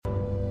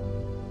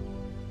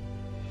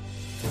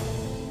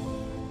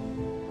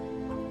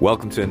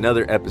Welcome to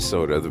another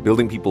episode of the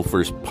Building People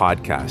First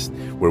podcast,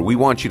 where we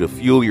want you to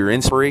fuel your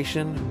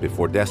inspiration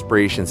before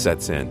desperation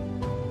sets in.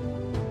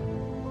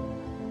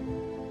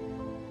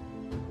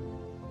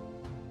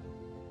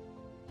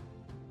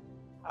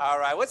 All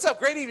right, what's up?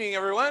 Great evening,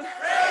 everyone.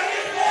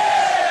 Great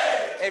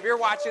evening! If you're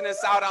watching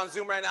us out on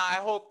Zoom right now,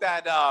 I hope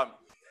that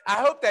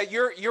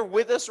you're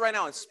with us right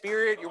now in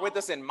spirit. You're with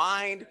us in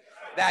mind.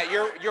 That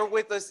you're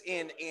with us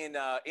in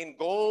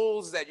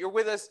goals. That you're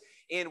with us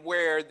in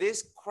where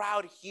this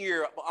crowd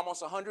here,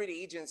 almost 100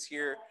 agents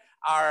here,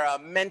 are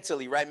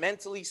mentally, right?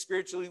 Mentally,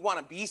 spiritually, we want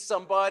to be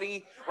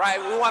somebody, right?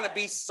 We want to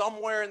be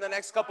somewhere in the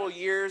next couple of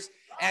years,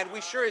 and we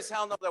sure as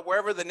hell know that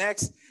wherever the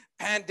next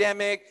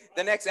pandemic,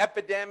 the next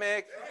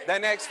epidemic, the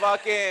next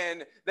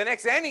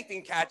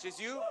anything catches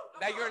you,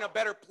 that you're in a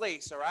better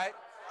place, all right?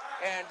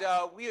 And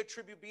we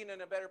attribute being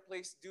in a better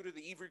place due to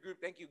the Every Group.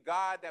 Thank you,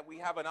 God, that we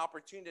have an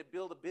opportunity to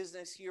build a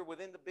business here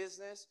within the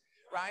business,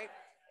 right?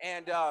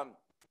 And,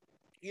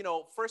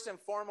 first and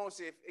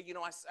foremost,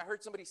 I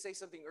heard somebody say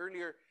something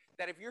earlier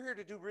that if you're here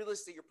to do real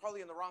estate, you're probably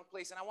in the wrong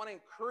place. And I want to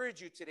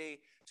encourage you today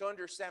to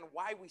understand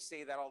why we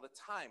say that all the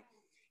time.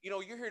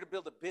 You're here to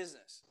build a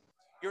business.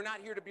 You're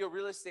not here to be a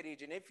real estate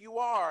agent. If you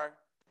are,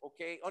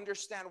 okay,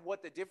 understand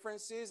what the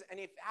difference is. And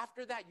if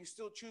after that you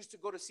still choose to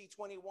go to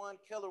C21,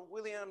 Keller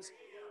Williams,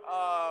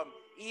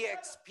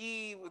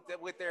 EXP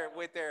with their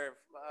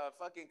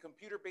fucking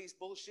computer-based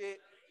bullshit,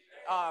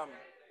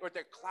 with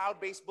their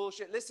cloud-based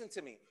bullshit, listen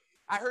to me.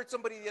 I heard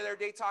somebody the other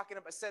day talking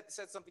about said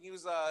something. He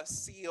was a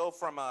CEO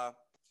from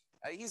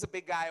he's a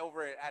big guy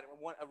over at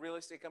a real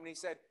estate company. He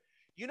said,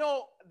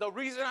 the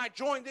reason I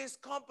joined this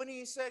company,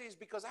 he said, is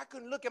because I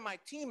couldn't look at my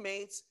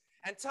teammates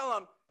and tell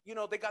them,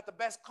 they got the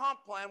best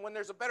comp plan when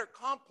there's a better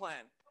comp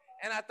plan.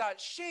 And I thought,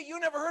 shit, you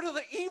never heard of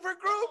the Every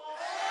Group?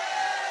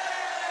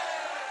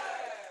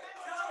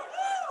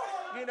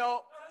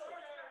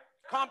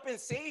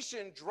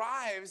 Compensation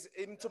drives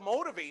into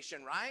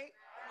motivation, right?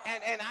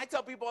 And I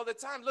tell people all the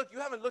time, look, you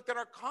haven't looked at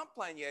our comp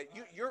plan yet.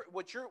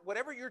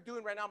 Whatever you're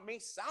doing right now may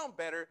sound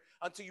better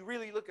until you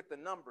really look at the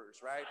numbers,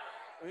 right?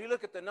 When you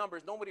look at the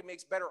numbers, nobody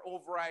makes better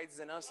overrides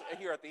than us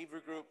here at the Every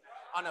Group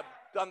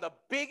on the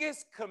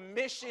biggest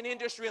commission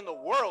industry in the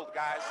world,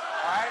 guys.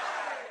 All right.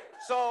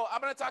 So I'm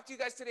going to talk to you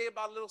guys today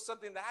about a little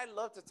something that I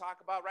love to talk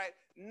about, right?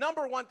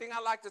 Number one thing I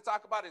like to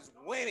talk about is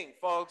winning,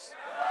 folks.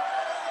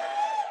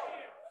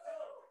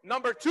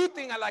 Number two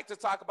thing I like to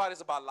talk about is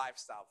about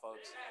lifestyle,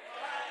 folks.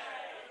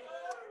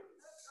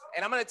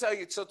 And I'm going to tell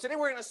you, so today I'm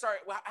going to start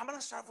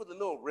with a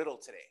little riddle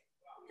today,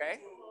 okay?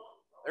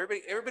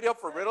 Everybody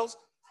up for riddles?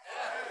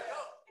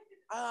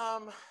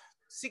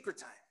 Secret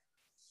time.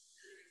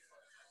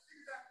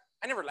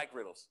 I never liked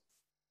riddles.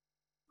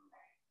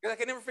 Because I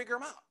can never figure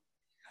them out.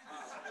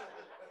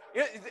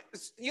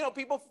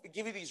 People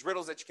give you these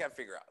riddles that you can't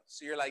figure out.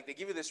 So you're like, they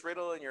give you this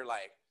riddle and you're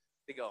like,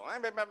 they go, blah,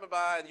 blah, blah,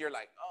 blah, and you're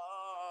like,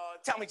 oh,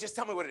 tell me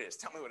what it is.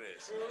 Tell me what it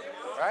is.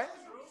 Right?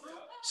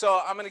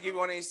 So I'm going to give you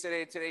one of these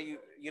today. Today,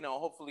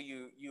 hopefully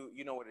you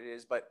know what it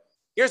is. But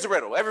here's the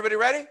riddle. Everybody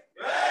ready?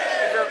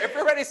 Ready. If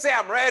you're ready, say,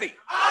 I'm ready.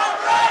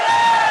 I'm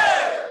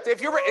ready. If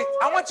you're ready,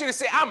 I want you to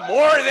say, I'm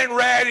more than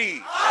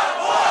ready. I'm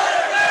more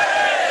than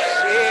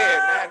ready. Shit,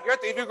 man. You're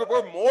at the Every Group.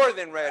 We're more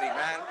than ready,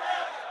 man.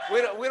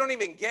 We don't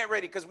even get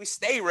ready because we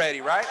stay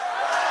ready, right?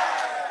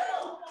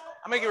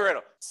 I'm going to give you a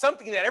riddle.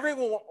 Something that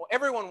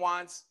everyone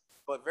wants,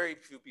 but very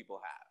few people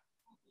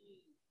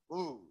have.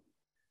 Ooh.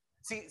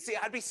 See,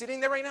 I'd be sitting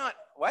there right now.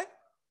 What?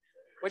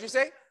 What'd you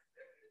say?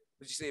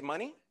 Did you say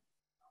money?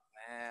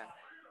 Nah.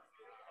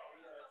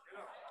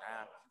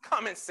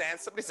 Common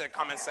sense. Somebody said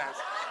common sense.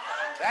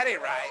 That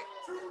ain't right.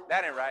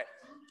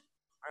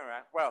 All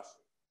right. What else?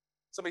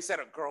 Somebody said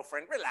a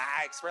girlfriend.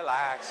 Relax.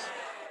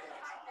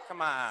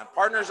 Come on.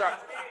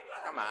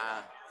 Come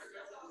on.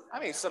 I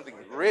mean something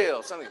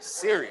real, something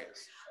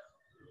serious.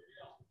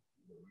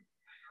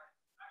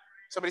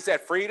 Somebody said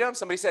freedom.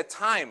 Somebody said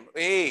time.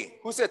 Hey,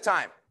 who said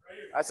time?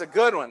 That's a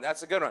good one.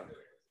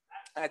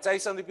 And I tell you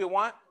something people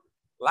want?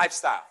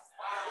 Lifestyle.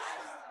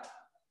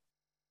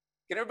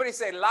 Can everybody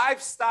say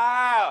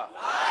lifestyle?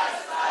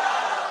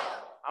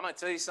 I'm going to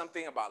tell you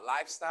something about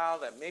lifestyle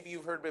that maybe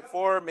you've heard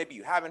before, maybe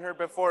you haven't heard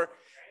before.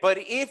 But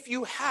if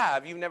you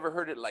have, you've never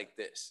heard it like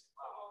this.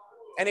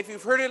 And if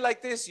you've heard it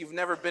like this, you've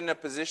never been in a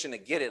position to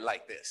get it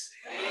like this.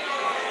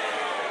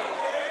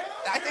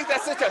 I think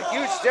that's such a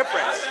huge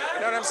difference.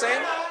 You know what I'm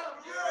saying?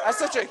 That's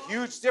such a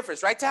huge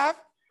difference, right, Tav?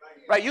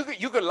 Right, you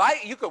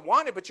could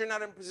want it, but you're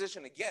not in a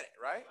position to get it,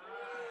 right?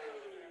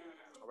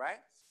 All right.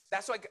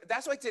 That's why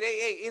today,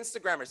 hey,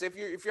 Instagrammers, if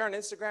you're on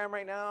Instagram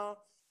right now,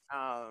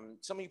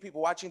 some of you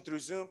people watching through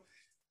Zoom,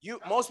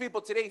 most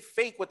people today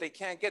fake what they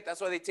can't get.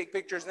 That's why they take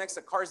pictures next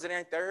to cars that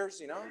aren't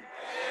theirs,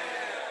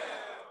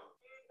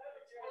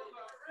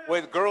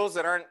 with girls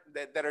that are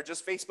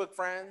just Facebook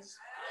friends.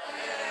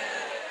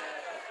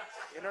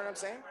 You know what I'm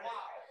saying?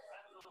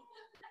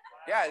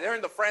 Yeah, they're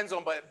in the friend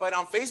zone, but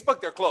on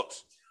Facebook they're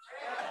close.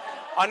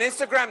 On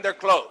Instagram, they're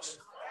close.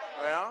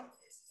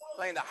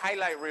 Playing the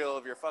highlight reel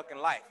of your fucking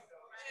life.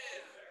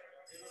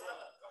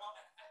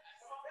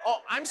 Oh,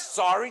 I'm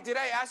sorry. Did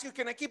I ask you,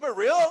 can I keep it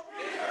real?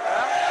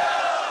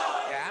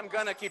 Yeah, I'm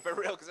going to keep it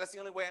real because that's the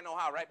only way I know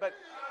how, right? But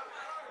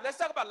let's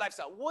talk about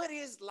lifestyle. What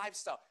is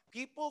lifestyle?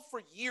 People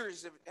for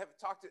years have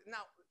talked to,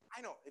 now, I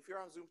know if you're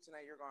on Zoom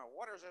tonight, you're going,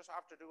 what does this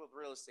have to do with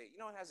real estate? You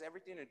know, it has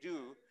everything to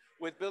do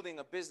with building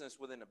a business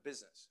within a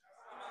business,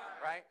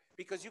 right?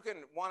 Because you can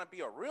want to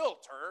be a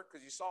realtor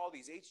because you saw all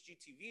these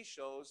HGTV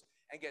shows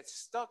and get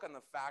stuck on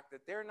the fact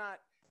that they're not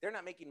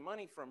making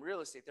money from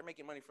real estate. They're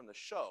making money from the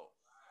show,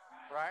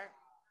 right?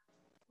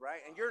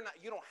 Right? And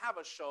you don't have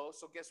a show,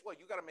 so guess what?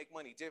 You got to make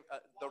money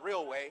the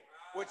real way,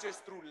 which is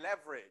through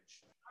leverage,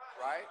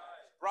 right?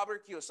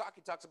 Robert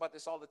Kiyosaki talks about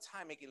this all the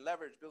time, making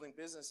leverage, building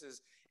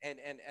businesses, and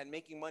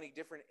making money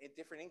different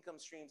income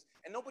streams.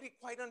 And nobody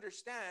quite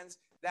understands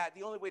that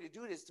the only way to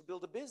do it is to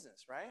build a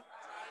business, right?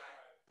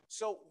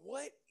 So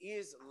what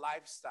is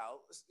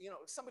lifestyle? You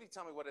know, somebody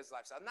tell me what is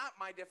lifestyle. Not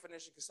my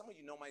definition, because some of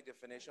you know my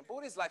definition, but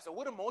what is lifestyle?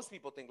 What do most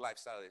people think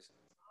lifestyle is?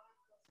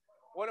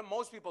 What do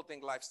most people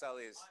think lifestyle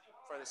is?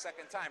 For the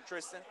second time,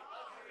 Tristan.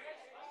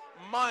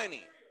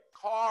 Money,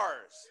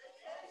 cars,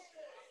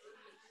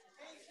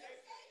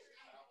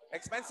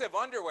 expensive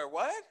underwear.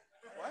 What?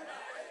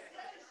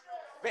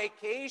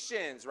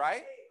 Vacations,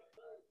 right?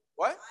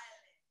 What?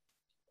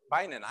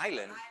 Buying an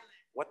island.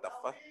 What the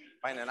fuck?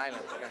 Buying an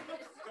island.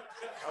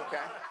 Okay.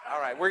 All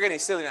right. We're getting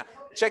silly now.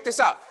 Check this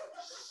out.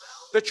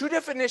 The true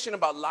definition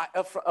about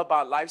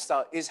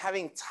lifestyle is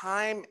having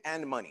time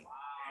and money.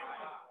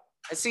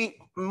 And see,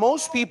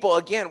 most people,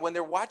 again, when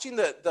they're watching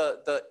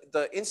the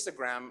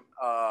Instagram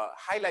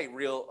highlight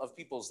reel of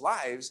people's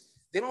lives,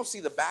 they don't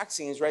see the back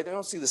scenes, right? They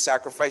don't see the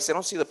sacrifice. They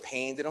don't see the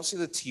pain. They don't see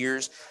the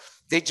tears.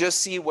 They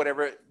just see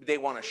whatever they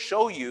want to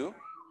show you,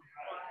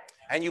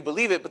 and you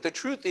believe it. But the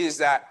truth is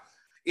that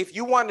if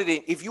you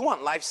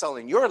want lifestyle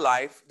in your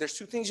life, there's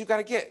two things you got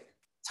to get: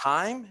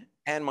 time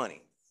and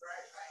money.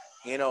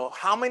 You know,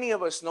 how many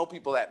of us know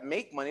people that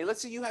make money?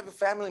 Let's say you have a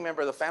family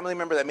member, the family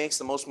member that makes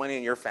the most money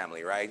in your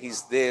family, right?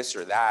 He's this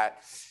or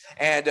that,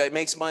 and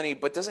makes money,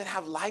 but doesn't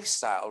have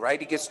lifestyle, right?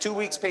 He gets 2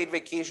 weeks paid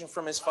vacation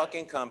from his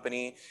fucking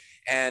company,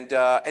 and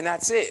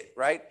that's it,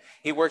 right?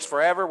 He works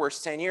forever, works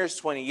 10 years,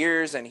 20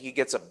 years, and he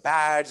gets a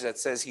badge that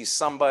says he's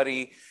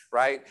somebody,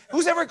 right?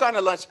 Who's ever gone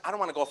to lunch? I don't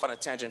want to go off on a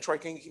tangent. Troy,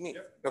 can you keep me?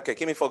 Okay,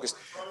 keep me focused.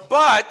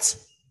 But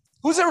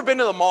who's ever been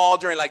to the mall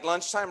during like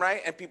lunchtime,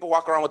 right? And people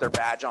walk around with their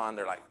badge on.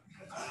 They're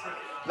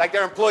like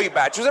their employee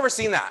badge. Who's ever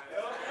seen that?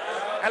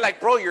 And like,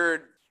 bro,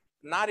 you're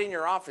not in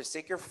your office.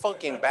 Take your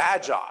fucking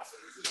badge off.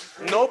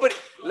 Nobody,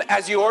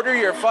 as you order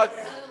your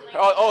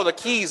the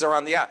keys are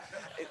on the app.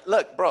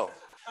 Look, bro,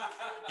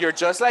 you're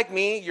just like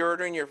me. You're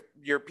ordering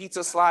your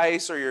pizza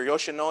slice or your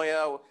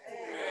Yoshinoya.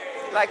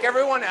 Like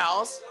everyone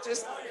else,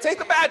 just take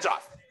the badge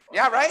off.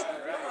 Yeah, right?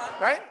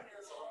 Right?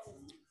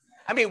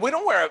 I mean, we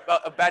don't wear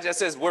a badge that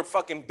says we're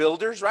fucking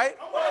builders, right?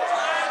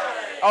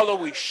 Although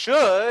we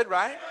should,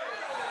 right?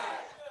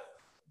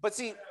 But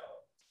see,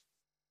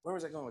 where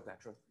was I going with that,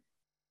 Troy?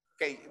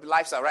 Okay,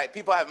 lifestyle, right?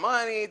 People have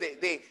money.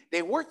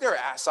 They work their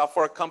ass off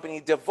for a company,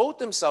 devote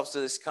themselves to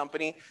this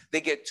company.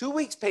 They get 2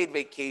 weeks paid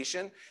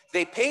vacation.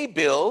 They pay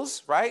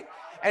bills, right?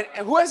 And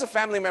who has a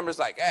family member's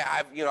like, hey,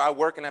 I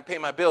work and I pay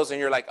my bills, and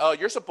you're like, oh,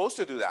 you're supposed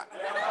to do that.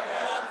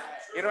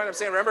 You know what I'm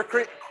saying? Remember,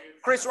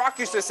 Chris Rock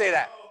used to say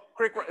that.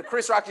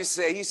 Chris Rock used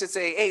to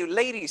say, hey,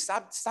 ladies,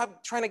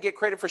 stop trying to get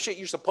credit for shit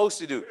you're supposed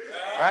to do,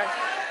 right?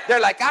 They're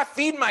like, I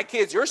feed my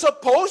kids. You're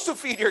supposed to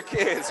feed your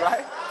kids,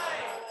 right?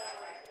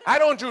 I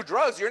don't do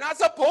drugs. You're not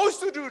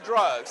supposed to do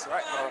drugs,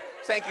 right? Oh,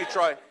 thank you,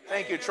 Troy.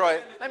 Thank you,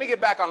 Troy. Let me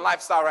get back on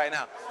lifestyle right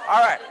now.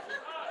 All right.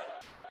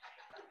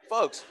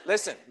 Folks,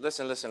 listen.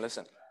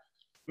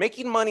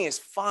 Making money is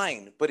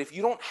fine, but if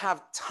you don't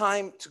have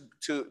time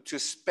to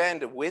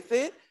spend with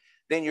it,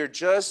 then you're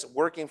just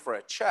working for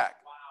a check,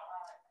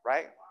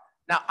 right?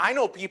 Now, I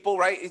know people,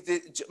 right,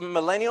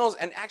 millennials,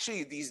 and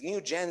actually these new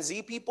Gen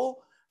Z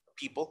people,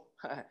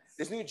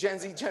 this new Gen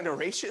Z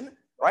generation,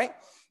 right?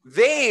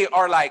 They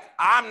are like,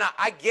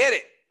 I get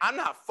it. I'm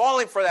not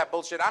falling for that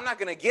bullshit. I'm not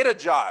going to get a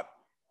job.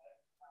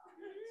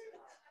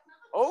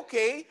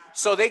 Okay.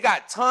 So they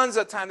got tons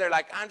of time. They're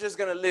like, I'm just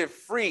going to live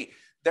free.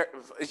 They're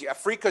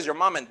free because your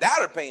mom and dad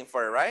are paying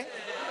for it, right?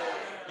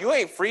 You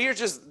ain't free. You're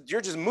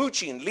just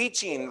mooching,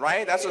 leeching,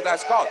 right? That's what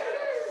that's called.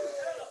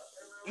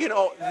 You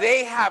know,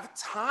 they have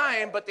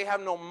time, but they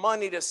have no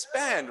money to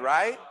spend,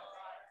 right?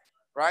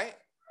 Right?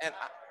 And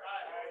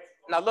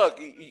now look,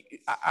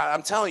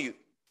 I'm telling you,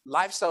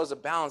 lifestyle is a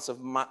balance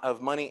of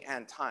money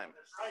and time.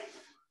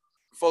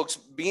 Folks,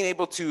 being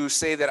able to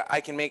say that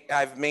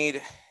I've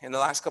made in the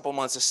last couple of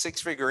months a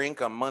 6-figure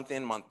income month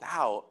in, month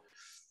out,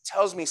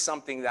 tells me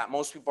something that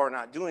most people are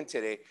not doing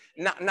today.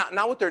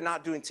 Not what they're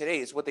not doing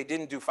today, is what they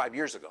didn't do 5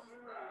 years ago,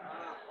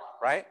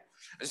 right?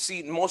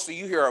 See, most of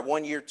you here are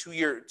 1 year, 2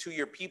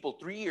 year people,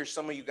 3 years.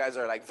 Some of you guys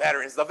are like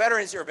veterans. The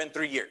veterans here have been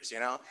 3 years, you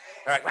know?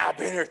 They're like, wow, I've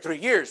been here 3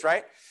 years,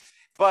 right?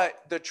 But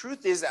the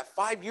truth is that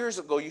 5 years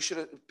ago,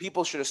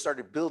 people should have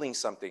started building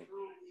something.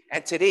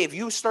 And today, if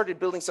you started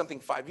building something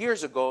 5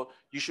 years ago,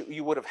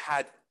 you would have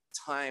had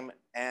time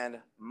and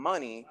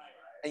money,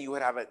 and you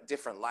would have a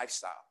different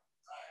lifestyle.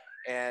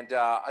 And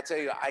I'll tell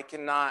you, I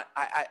cannot,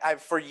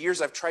 for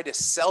years, I've tried to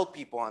sell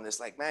people on this.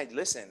 Like, man,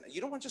 listen,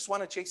 you don't just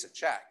want to chase a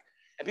check.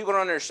 And people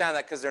don't understand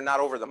that because they're not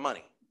over the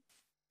money.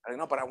 I don't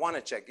know, but I want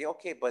a check. Yeah,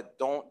 okay, but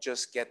don't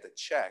just get the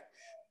check.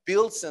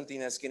 Build something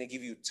that's going to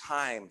give you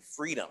time,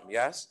 freedom,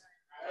 yes?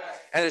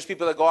 And there's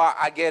people that go,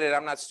 I get it.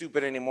 I'm not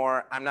stupid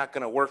anymore. I'm not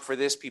going to work for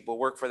this people,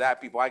 work for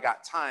that people. I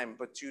got time,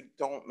 but you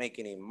don't make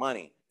any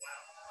money.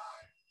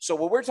 So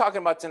what we're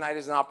talking about tonight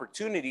is an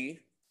opportunity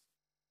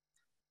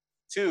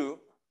to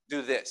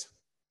do this.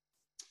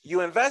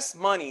 You invest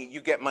money,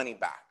 you get money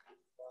back.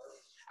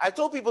 I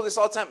told people this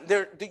all the time.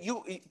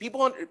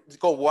 People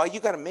go, well, you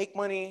got to make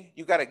money.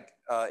 You got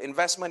to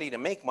invest money to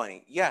make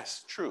money.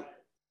 Yes, true.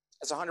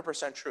 That's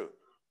 100% true,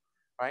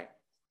 right?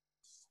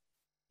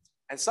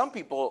 And some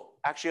people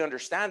actually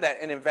understand that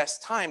and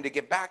invest time to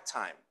get back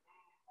time,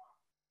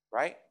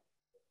 right?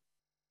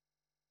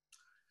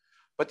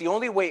 But the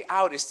only way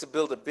out is to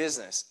build a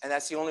business, and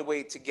that's the only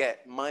way to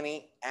get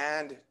money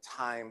and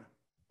time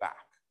back.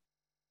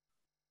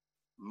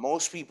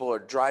 Most people are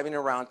driving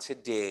around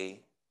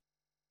today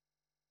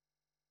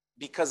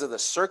because of the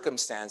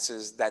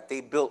circumstances that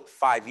they built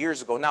 5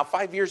 years ago. Now,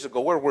 5 years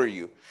ago, where were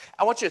you?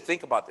 I want you to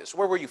think about this.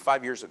 Where were you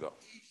 5 years ago?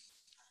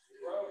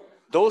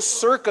 Those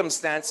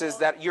circumstances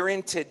that you're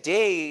in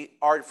today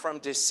are from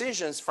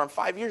decisions from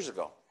 5 years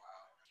ago.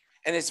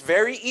 And it's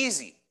very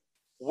easy.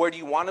 Where do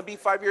you want to be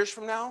 5 years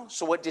from now?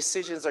 So what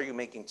decisions are you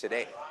making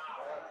today?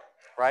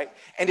 Right?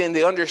 And in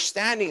the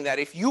understanding that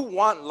if you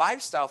want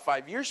lifestyle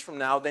 5 years from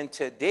now, then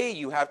today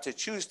you have to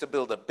choose to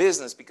build a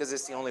business because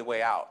it's the only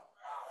way out.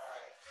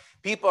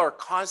 People are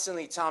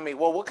constantly telling me,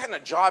 well, what kind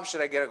of job should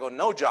I get? I go,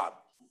 no job.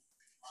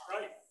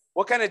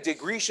 What kind of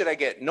degree should I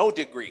get? No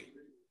degree.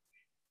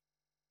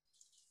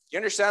 You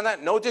understand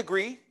that? No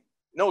degree,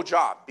 no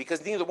job,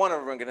 because neither one of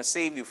them are going to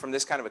save you from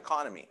this kind of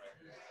economy.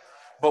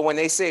 But when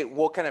they say,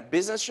 what kind of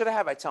business should I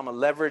have? I tell them a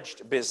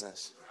leveraged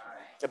business.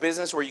 A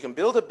business where you can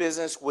build a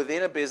business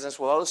within a business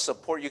with all the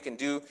support you can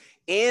do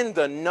in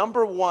the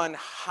number one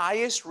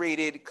highest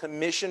rated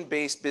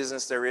commission-based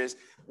business there is,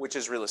 which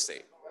is real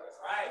estate.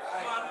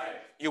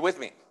 You with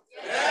me?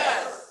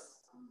 Yes.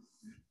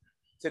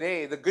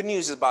 Today, the good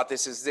news about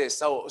this is this.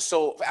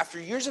 So after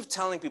years of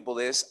telling people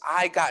this,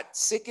 I got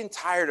sick and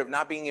tired of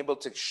not being able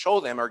to show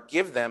them or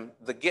give them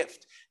the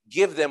gift,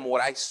 give them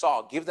what I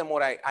saw, give them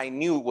what I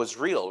knew was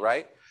real,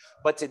 right?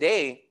 But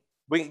today,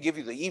 we can give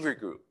you the Every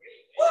Group.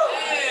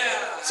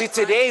 Yeah. See,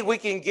 today we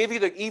can give you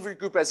the Every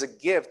Group as a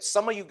gift.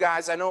 Some of you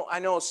guys, I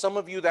know some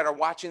of you that are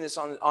watching this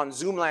on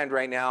Zoomland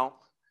right now,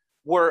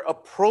 were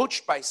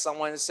approached by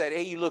someone and said,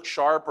 hey, you look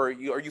sharp, or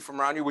are you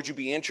from around here? Would you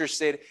be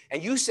interested?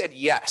 And you said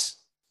yes.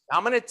 Now,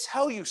 I'm going to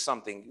tell you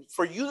something.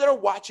 For you that are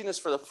watching us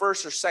for the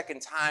first or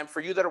second time, for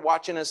you that are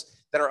watching us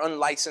that are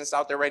unlicensed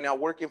out there right now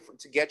working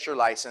to get your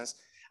license,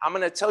 I'm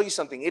going to tell you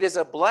something. It is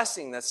a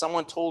blessing that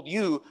someone told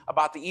you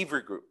about the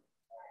Every Group.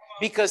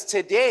 Because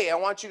today, I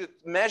want you to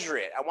measure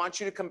it. I want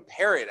you to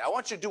compare it. I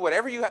want you to do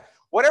whatever you have,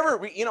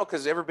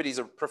 because everybody's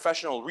a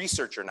professional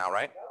researcher now,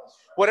 right?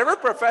 Whatever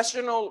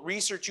professional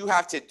research you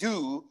have to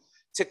do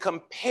to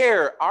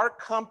compare our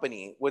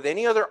company with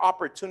any other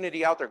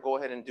opportunity out there, go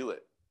ahead and do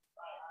it.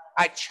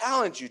 I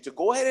challenge you to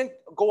go ahead and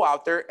go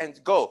out there and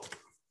go,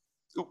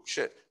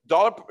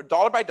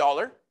 dollar by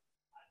dollar,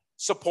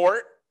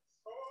 support,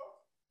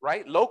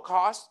 right? Low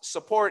cost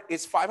support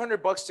is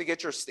 $500 to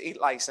get your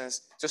state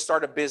license to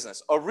start a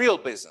business, a real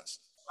business.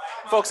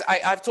 Folks,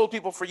 I've told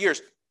people for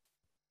years,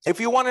 if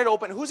you wanted to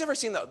open, who's ever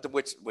seen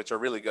which are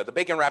really good, the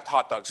bacon wrapped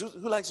hot dogs?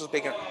 Who likes those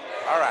bacon?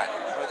 All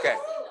right, okay.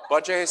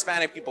 Bunch of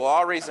Hispanic people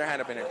all raise their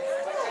hand up in here.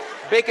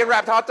 Bacon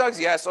wrapped hot dogs?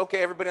 Yes,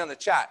 okay, everybody on the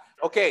chat.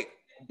 Okay,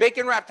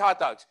 bacon wrapped hot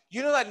dogs.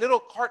 You know that little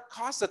cart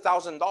costs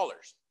 $1,000.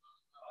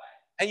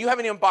 And you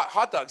haven't even bought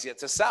hot dogs yet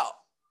to sell.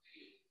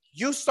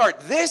 You start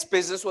this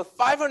business with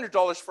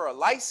 $500 for a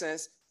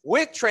license,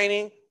 with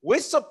training,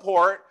 with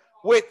support,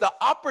 with the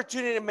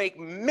opportunity to make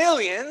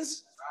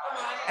millions,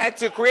 and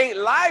to create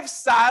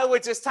lifestyle,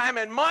 which is time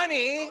and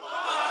money.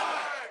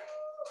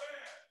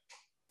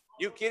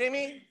 You kidding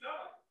me?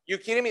 You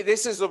kidding me?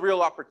 This is the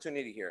real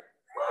opportunity here.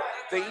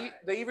 The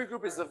Every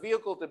Group is the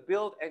vehicle to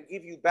build and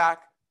give you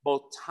back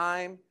both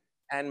time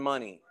and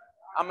money.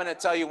 I'm going to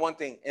tell you one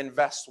thing,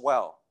 invest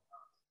well.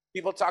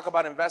 People talk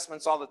about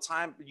investments all the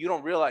time, but you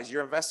don't realize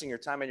you're investing your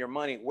time and your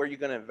money. Where are you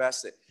going to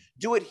invest it?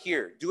 Do it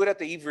here. Do it at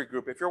the Every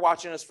Group. If you're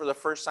watching us for the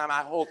first time,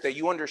 I hope that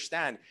you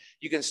understand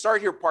you can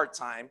start here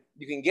part-time.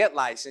 You can get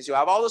licensed. You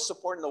have all the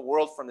support in the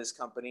world from this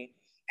company.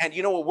 And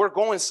you know what? We're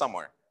going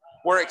somewhere.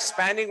 We're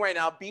expanding right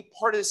now. Be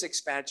part of this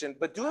expansion,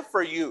 but do it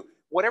for you.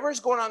 Whatever is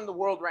going on in the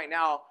world right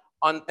now,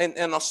 on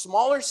a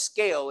smaller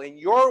scale, in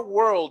your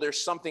world,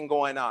 there's something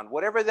going on.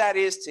 Whatever that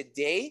is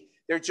today,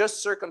 they're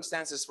just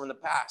circumstances from the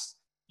past.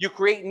 You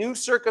create new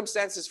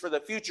circumstances for the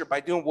future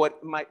by doing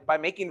by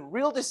making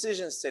real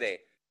decisions today.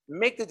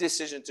 Make the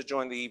decision to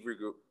join the Every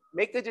Group.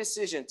 Make the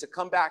decision to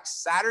come back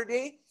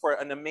Saturday for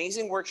an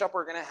amazing workshop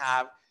we're going to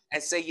have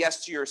and say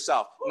yes to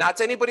yourself. Not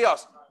to anybody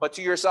else. but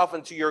to yourself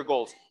and to your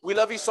goals. We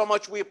love you so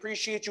much. We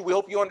appreciate you. We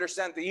hope you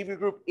understand the EV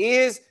Group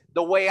is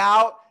the way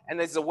out and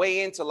is the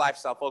way into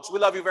lifestyle, folks. We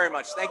love you very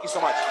much. Thank you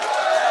so much.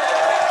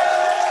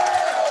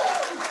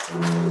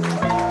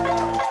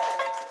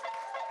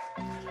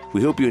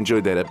 We hope you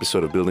enjoyed that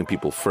episode of Building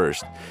People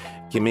First.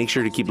 You can make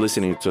sure to keep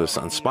listening to us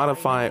on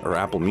Spotify or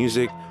Apple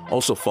Music.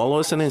 Also, follow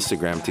us on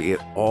Instagram to get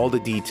all the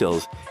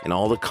details and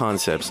all the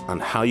concepts on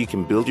how you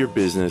can build your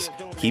business,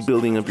 keep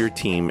building up your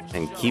team,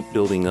 and keep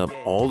building up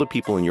all the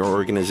people in your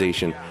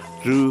organization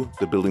through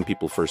the Building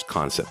People First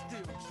concept.